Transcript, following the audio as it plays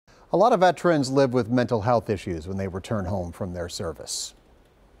A lot of veterans live with mental health issues when they return home from their service.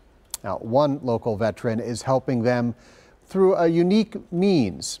 Now, one local veteran is helping them through a unique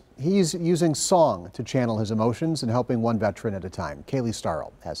means. He's using song to channel his emotions and helping one veteran at a time. Kaylee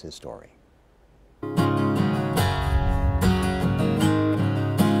Starl has his story.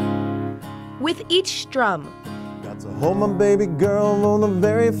 With each strum, got to hold my baby girl on the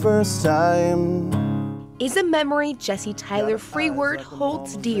very first time, is a memory Tyler Frewerd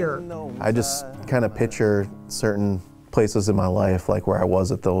holds dear. I just kind of picture certain places in my life, like where I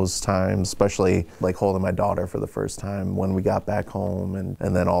was at those times, especially like holding my daughter for the first time when we got back home,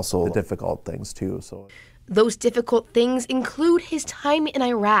 and then also the difficult things too. So those difficult things include his time in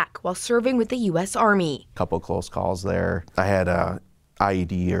Iraq while serving with the U.S. Army. A couple close calls there. I had a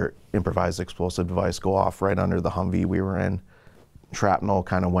IED, or improvised explosive device, go off right under the Humvee we were in. Shrapnel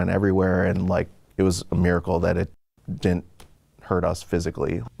kind of went everywhere, and like it was a miracle that it didn't hurt us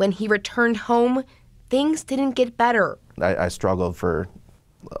physically. When he returned home, things didn't get better. I struggled for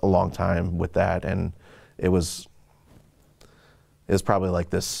a long time with that, and it was probably like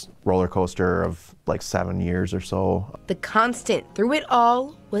this roller coaster of like 7 years or so. The constant through it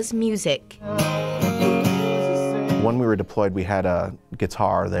all was music. When we were deployed, we had a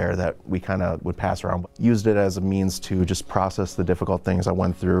guitar there that we kind of would pass around. Used it as a means to just process the difficult things I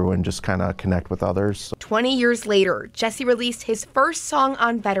went through and just kind of connect with others. 20 years later, Jesse released his first song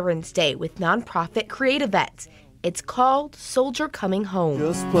on Veterans Day with nonprofit Create-A-Vet. It's called Soldier Coming Home.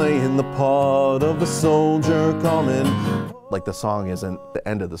 Just playing the part of the soldier coming. Like, the song isn't the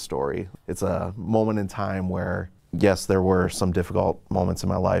end of the story. It's a moment in time where, yes, there were some difficult moments in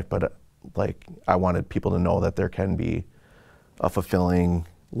my life, but like, I wanted people to know that there can be a fulfilling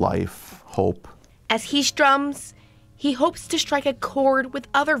life, hope. As he strums, he hopes to strike a chord with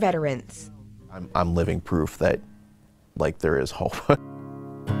other veterans. I'm living proof that, like, there is hope.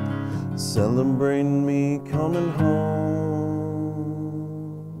 Celebrating me coming home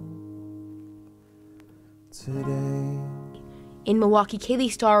today. In Milwaukee, Kaylee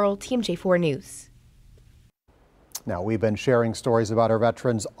Starl, TMJ4 News. Now, we've been sharing stories about our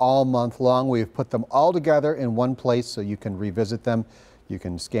veterans all month long. We've put them all together in one place so you can revisit them. You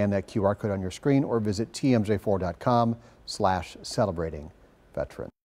can scan that QR code on your screen or visit tmj4.com/celebrating veterans.